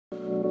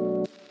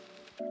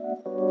I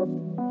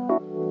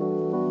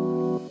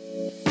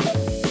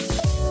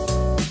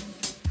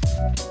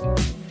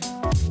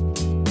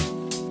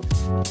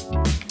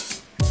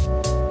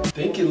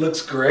think it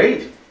looks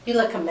great. You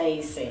look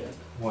amazing.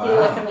 Wow. You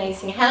look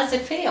amazing. How does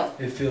it feel?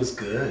 It feels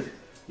good.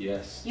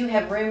 Yes. You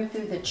have room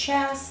through the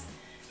chest.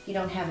 You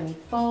don't have any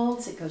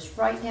folds. It goes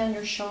right down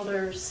your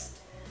shoulders.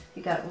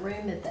 You got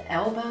room at the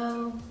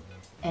elbow,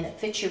 and it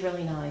fits you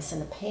really nice,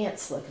 and the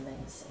pants look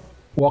amazing.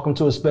 Welcome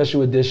to a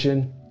special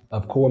edition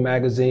of Core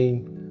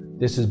Magazine.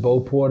 This is Bo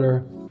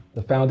Porter,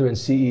 the founder and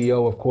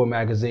CEO of Core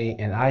Magazine,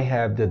 and I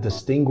have the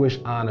distinguished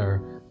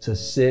honor to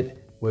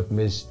sit with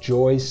Ms.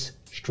 Joyce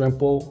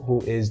Strimple,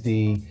 who is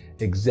the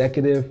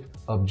executive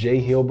of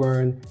J.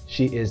 Hilburn.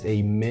 She is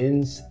a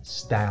men's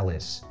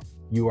stylist.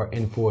 You are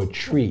in for a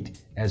treat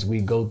as we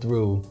go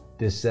through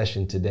this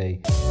session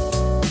today.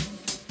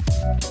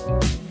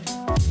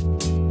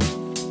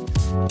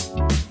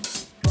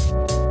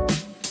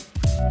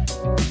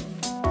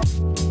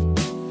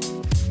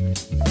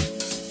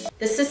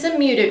 This is a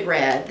muted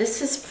red.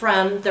 This is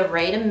from the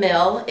Rate &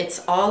 Mill.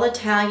 It's all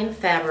Italian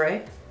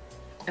fabric.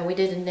 And we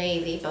did a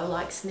navy. Bo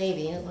likes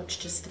navy, and it looks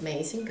just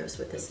amazing. Goes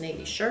with this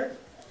navy shirt.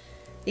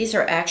 These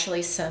are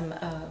actually some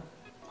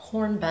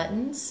horn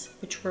buttons,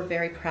 which we're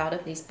very proud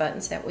of, these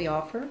buttons that we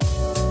offer.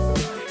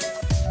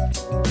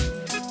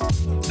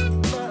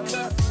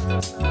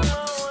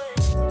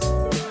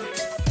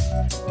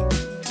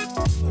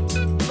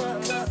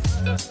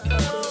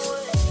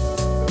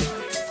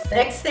 The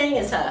next thing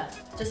is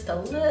just a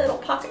little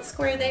pocket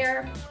square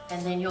there,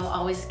 and then you'll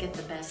always get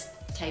the best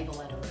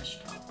table at a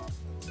restaurant.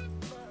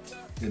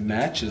 It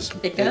matches.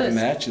 It does. It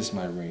matches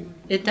my ring.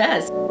 It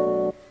does.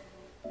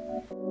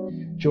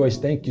 Joyce,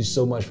 thank you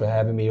so much for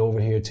having me over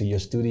here to your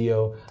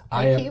studio.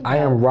 Thank you, I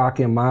am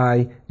rocking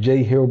my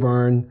J.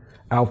 Hilburn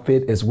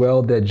outfit as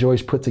well that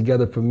Joyce put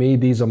together for me.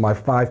 These are my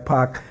five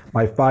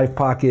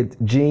pocket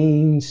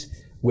jeans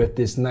with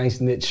this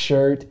nice knit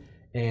shirt,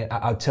 and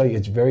I'll tell you,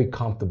 it's very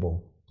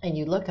comfortable. And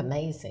you look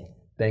amazing.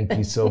 Thank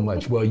you so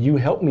much. Well, you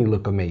helped me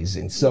look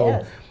amazing. So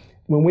yes.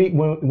 when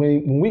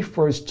we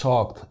first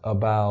talked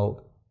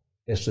about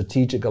a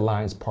strategic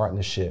alliance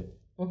partnership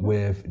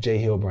with J.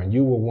 Hilburn,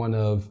 you were one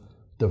of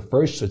the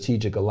first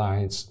strategic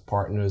alliance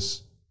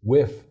partners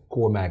with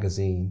Core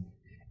Magazine.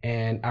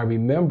 And I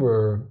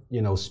remember,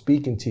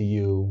 speaking to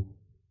you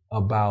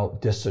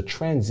about just a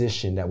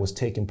transition that was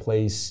taking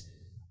place,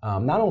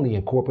 not only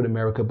in corporate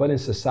America, but in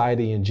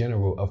society in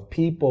general, of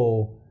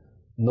people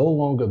no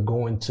longer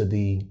going to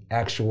the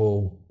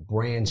actual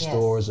brand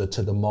stores or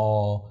to the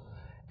mall.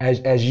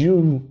 As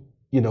you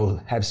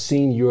have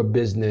seen your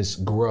business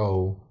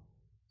grow,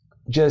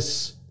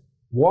 just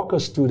walk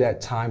us through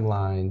that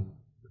timeline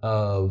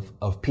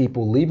of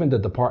people leaving the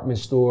department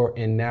store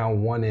and now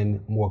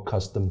wanting more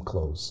custom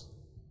clothes.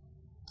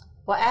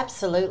 Well,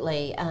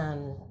 absolutely.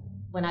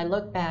 When I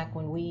look back,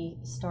 when we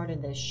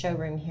started the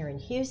showroom here in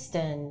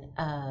Houston,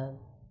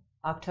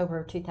 October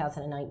of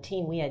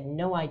 2019, we had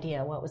no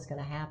idea what was going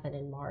to happen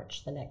in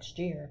March the next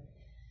year.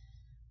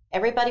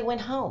 Everybody went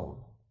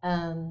home,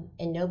 and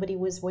nobody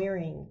was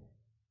wearing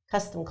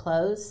custom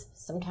clothes.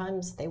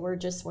 Sometimes they were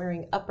just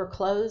wearing upper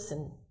clothes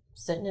and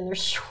sitting in their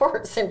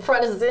shorts in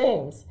front of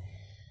Zooms.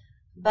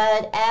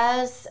 But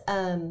as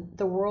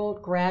the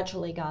world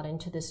gradually got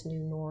into this new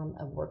norm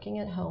of working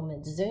at home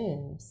at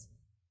Zooms,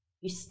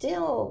 you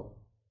still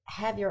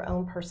have your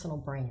own personal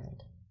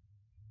brand.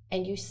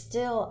 And you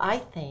still, I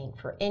think,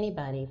 for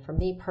anybody, for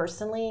me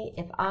personally,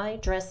 if I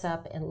dress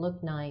up and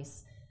look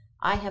nice,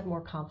 I have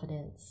more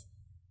confidence.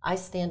 I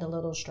stand a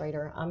little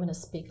straighter. I'm going to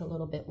speak a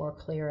little bit more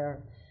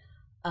clearer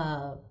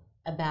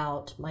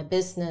about my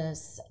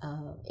business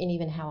and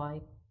even how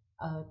I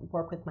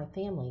work with my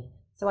family.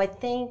 So I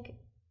think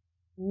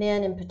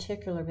men in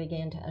particular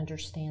began to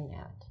understand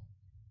that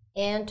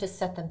and to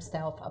set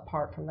themselves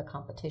apart from the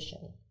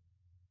competition.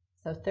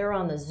 So if they're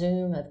on the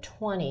Zoom of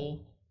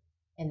 20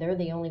 and they're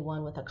the only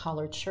one with a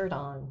collared shirt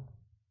on,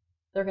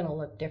 they're going to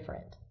look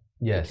different.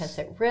 Yes. Because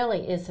it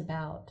really is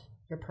about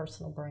your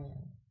personal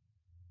brand.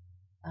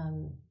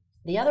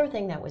 The other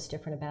thing that was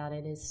different about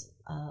it is,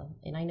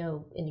 and I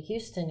know in the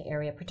Houston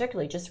area,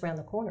 particularly just around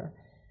the corner,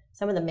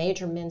 some of the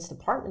major men's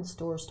department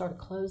stores started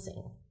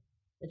closing.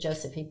 The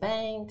Joseph E.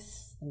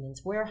 Banks, the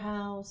Men's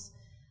Warehouse.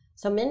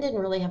 So men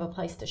didn't really have a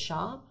place to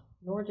shop,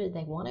 nor did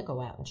they want to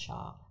go out and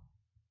shop.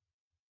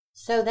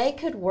 So they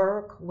could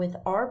work with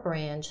our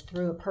brand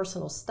through a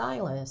personal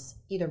stylist,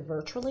 either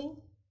virtually,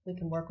 we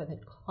can work with a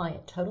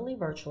client totally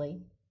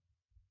virtually,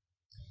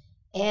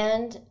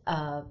 and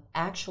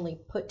actually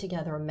put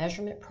together a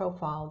measurement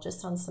profile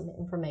just on some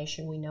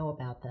information we know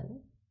about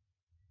them.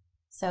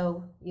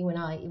 So you and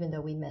I, even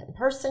though we met in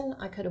person,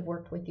 I could have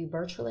worked with you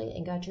virtually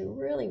and got you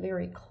really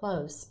very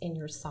close in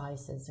your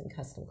sizes and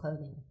custom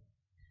clothing.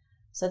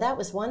 So that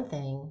was one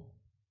thing.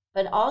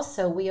 But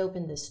also, we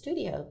opened the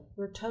studio.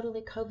 We're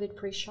totally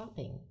COVID-free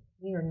shopping.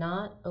 We are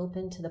not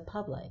open to the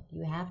public.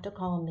 You have to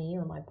call me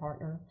or my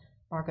partner,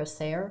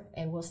 Marquis,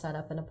 and we'll set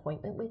up an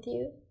appointment with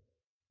you.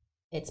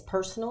 It's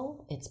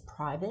personal, it's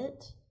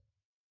private,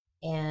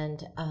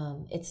 And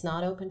it's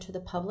not open to the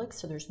public,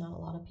 so there's not a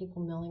lot of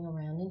people milling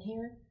around in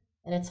here.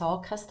 And it's all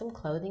custom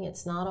clothing.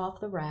 It's not off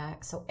the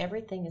rack, so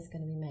everything is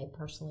going to be made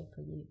personally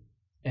for you.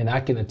 And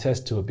I can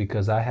attest to it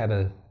because I had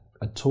a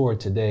tour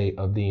today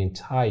of the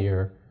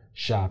entire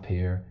shop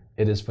here.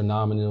 It is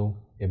phenomenal.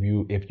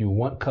 If you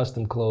want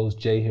custom clothes,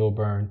 J.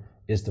 Hilburn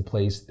is the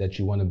place that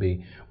you want to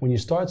be. When you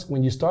start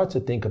to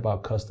think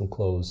about custom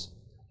clothes,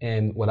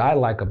 and what I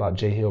like about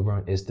J.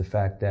 Hilburn is the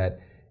fact that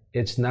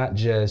it's not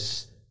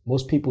just,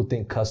 most people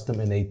think custom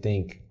and they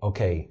think,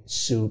 okay,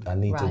 suit, I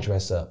need to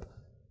dress up.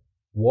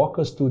 Walk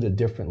us through the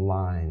different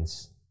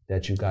lines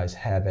that you guys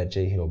have at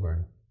J.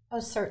 Hilburn. Oh,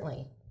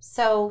 certainly.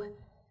 So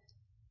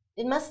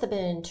it must have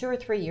been 2 or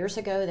 3 years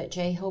ago that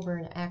J.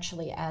 Hilburn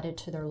actually added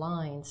to their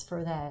lines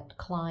for that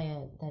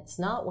client that's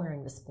not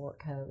wearing the sport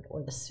coat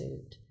or the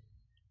suit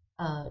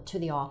to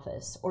the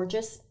office, or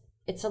just,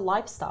 it's a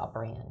lifestyle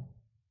brand.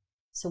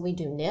 So we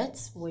do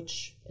knits,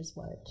 which is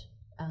what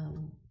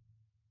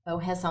Bo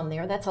has on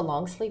there. That's a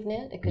long sleeve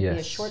knit. It could be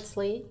a short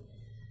sleeve.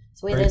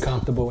 So very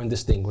comfortable and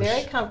distinguished.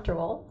 Very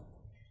comfortable.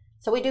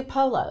 So we do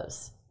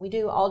polos. We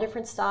do all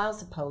different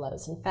styles of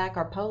polos. In fact,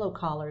 our polo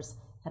collars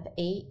have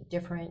 8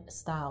 different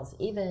styles.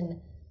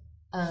 Even,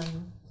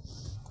 and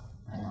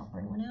I'll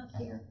bring one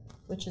out here,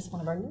 which is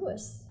one of our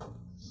newest.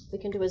 We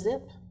can do a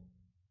zip.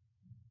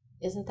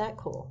 Isn't that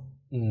cool?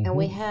 Mm-hmm. And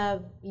we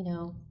have, 50,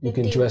 you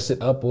can dress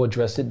it up or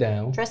dress it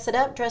down. Dress it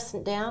up, dress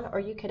it down, or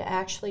you could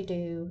actually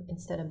do,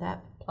 instead of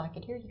that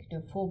placket here, you could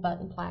do a full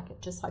button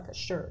placket, just like a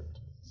shirt.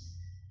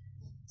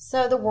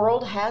 So the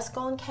world has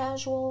gone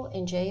casual,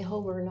 and J.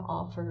 Hilburn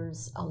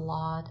offers a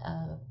lot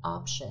of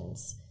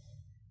options.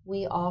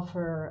 We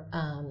offer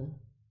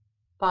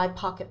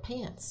 5-pocket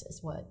pants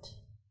is what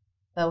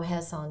Bo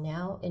has on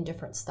now, in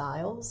different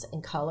styles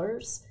and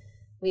colors.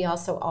 We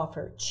also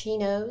offer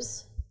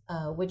chinos,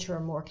 which are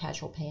a more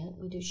casual pant.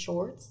 We do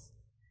shorts,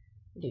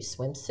 we do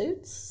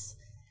swimsuits,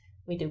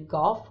 we do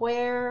golf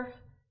wear.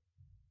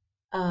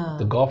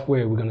 The golf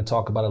wear we're going to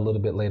talk about a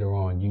little bit later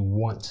on. You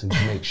want to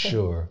make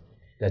sure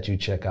that you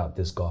check out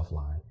this golf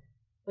line.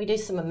 We do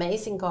some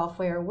amazing golf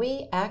wear.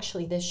 We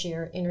actually this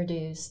year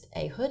introduced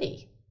a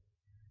hoodie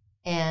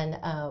and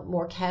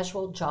more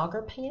casual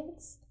jogger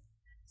pants.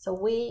 So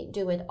we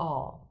do it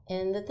all.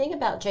 And the thing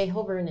about J.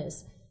 Hilburn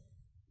is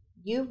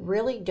you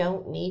really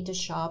don't need to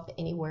shop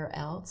anywhere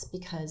else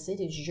because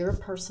it is your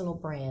personal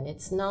brand.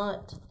 It's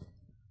not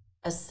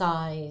a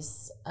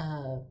size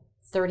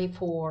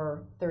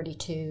 34,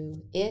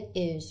 32. It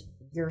is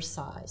your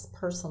size,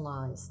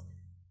 personalized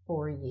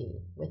for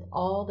you, with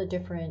all the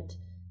different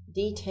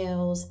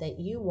details that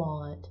you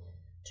want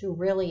to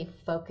really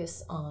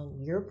focus on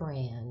your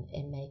brand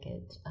and make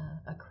it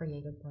a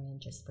creative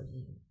brand just for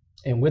you.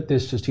 And with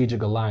this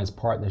strategic alliance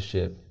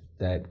partnership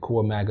that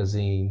Core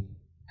Magazine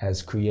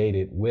has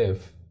created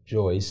with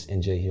Joyce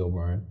and J.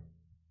 Hilburn,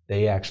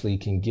 they actually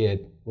can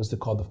get, what's it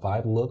called, the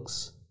 5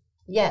 looks?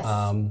 Yes.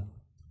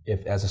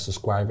 If as a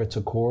subscriber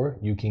to Core,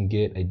 you can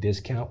get a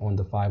discount on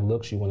the 5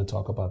 looks. You want to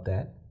talk about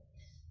that?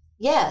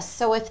 Yes.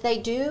 So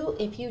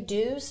if you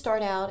do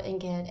start out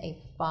and get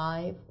a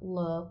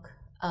 5-look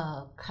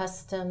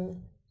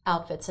custom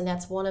outfits, and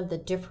that's one of the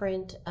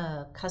different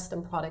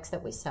custom products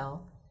that we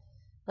sell.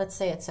 Let's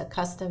say it's a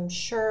custom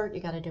shirt,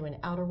 you got to do an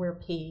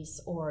outerwear piece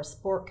or a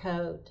sport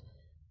coat,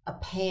 a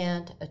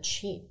pant,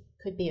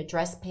 could be a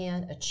dress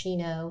pant, a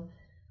chino,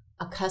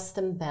 a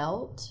custom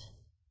belt,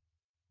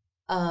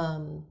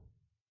 and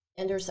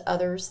there's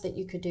others that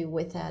you could do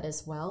with that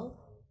as well.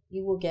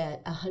 You will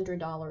get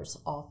 $100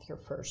 off your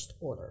first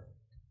order.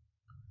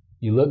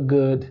 You look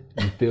good,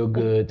 you feel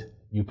good,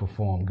 you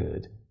perform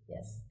good.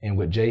 Yes. And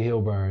with J.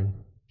 Hilburn,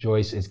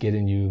 Joyce is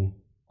getting you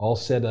all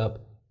set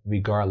up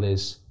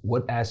regardless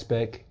what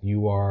aspect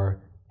you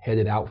are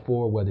headed out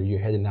for, whether you're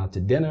heading out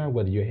to dinner,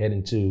 whether you're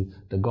heading to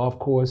the golf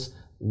course.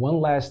 One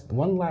last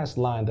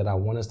line that I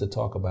want us to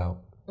talk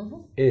about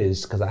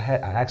is, because I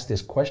asked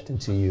this question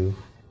to you,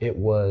 it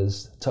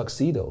was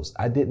tuxedos.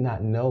 I did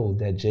not know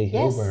that J.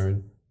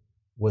 Hilburn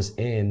was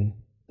in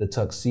the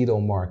tuxedo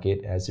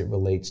market as it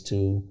relates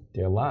to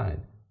their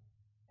line.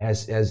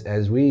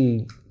 As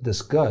we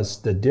discuss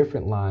the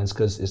different lines,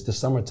 because it's the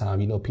summertime,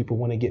 people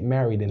want to get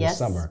married in the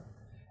summer.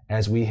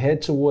 As we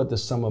head toward the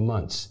summer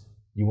months,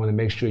 you want to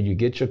make sure you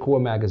get your Core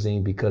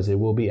Magazine because it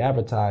will be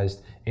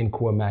advertised in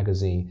Core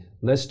Magazine.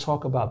 Let's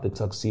talk about the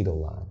tuxedo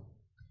line.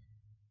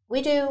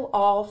 We do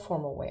all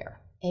formal wear.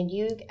 And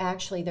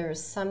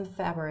there's some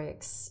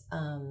fabrics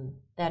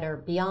that are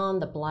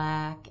beyond the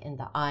black and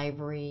the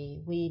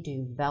ivory. We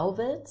do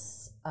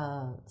velvets,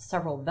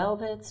 several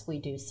velvets. We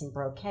do some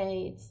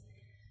brocades.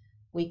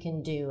 We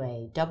can do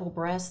a double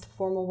breast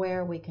formal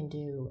wear. We can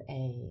do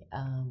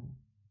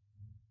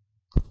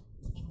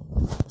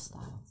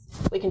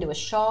we can do a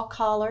shawl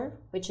collar,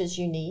 which is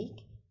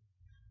unique.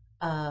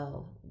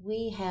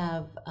 We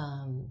have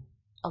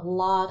a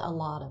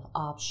lot of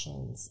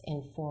options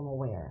in formal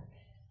wear.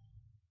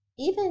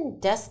 Even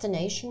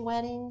destination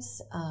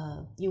weddings,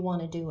 you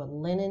want to do a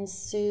linen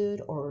suit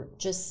or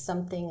just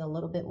something a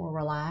little bit more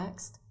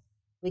relaxed,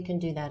 we can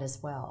do that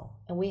as well.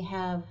 And we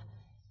have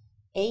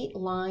 8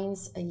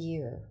 lines a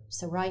year.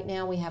 So right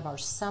now we have our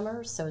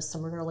summer, so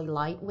some really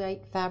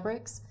lightweight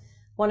fabrics.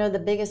 One of the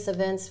biggest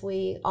events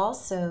we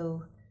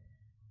also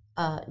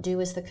do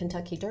is the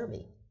Kentucky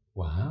Derby.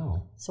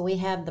 Wow. So we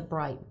have the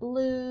bright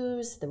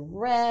blues, the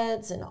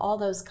reds, and all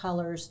those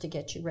colors to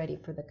get you ready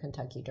for the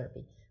Kentucky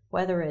Derby.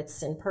 Whether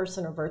it's in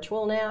person or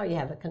virtual now, you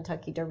have a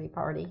Kentucky Derby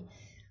party,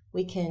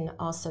 we can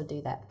also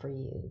do that for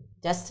you.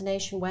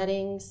 Destination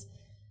weddings,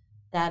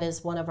 that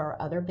is one of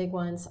our other big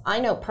ones. I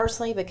know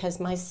personally because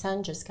my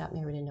son just got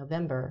married in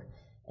November,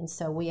 and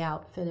so we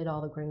outfitted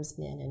all the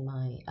groomsmen, and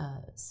my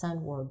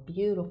son wore a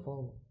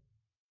beautiful,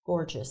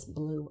 gorgeous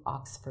blue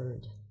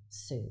Oxford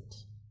suit.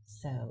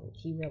 So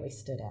he really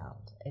stood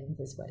out in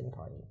his wedding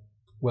party.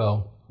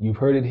 Well, you've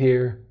heard it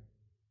here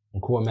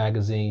on Core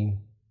Magazine.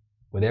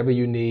 Whatever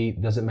you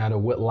need, doesn't matter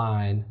what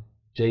line,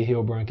 J.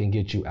 Hilburn can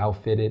get you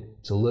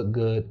outfitted to look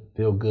good,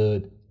 feel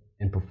good,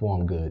 and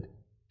perform good.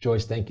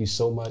 Joyce, thank you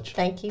so much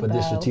for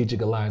this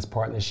Strategic Alliance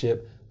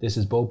partnership. This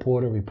is Bo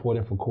Porter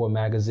reporting for Core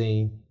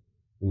Magazine.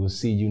 We will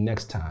see you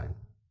next time.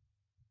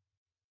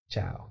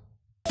 Ciao.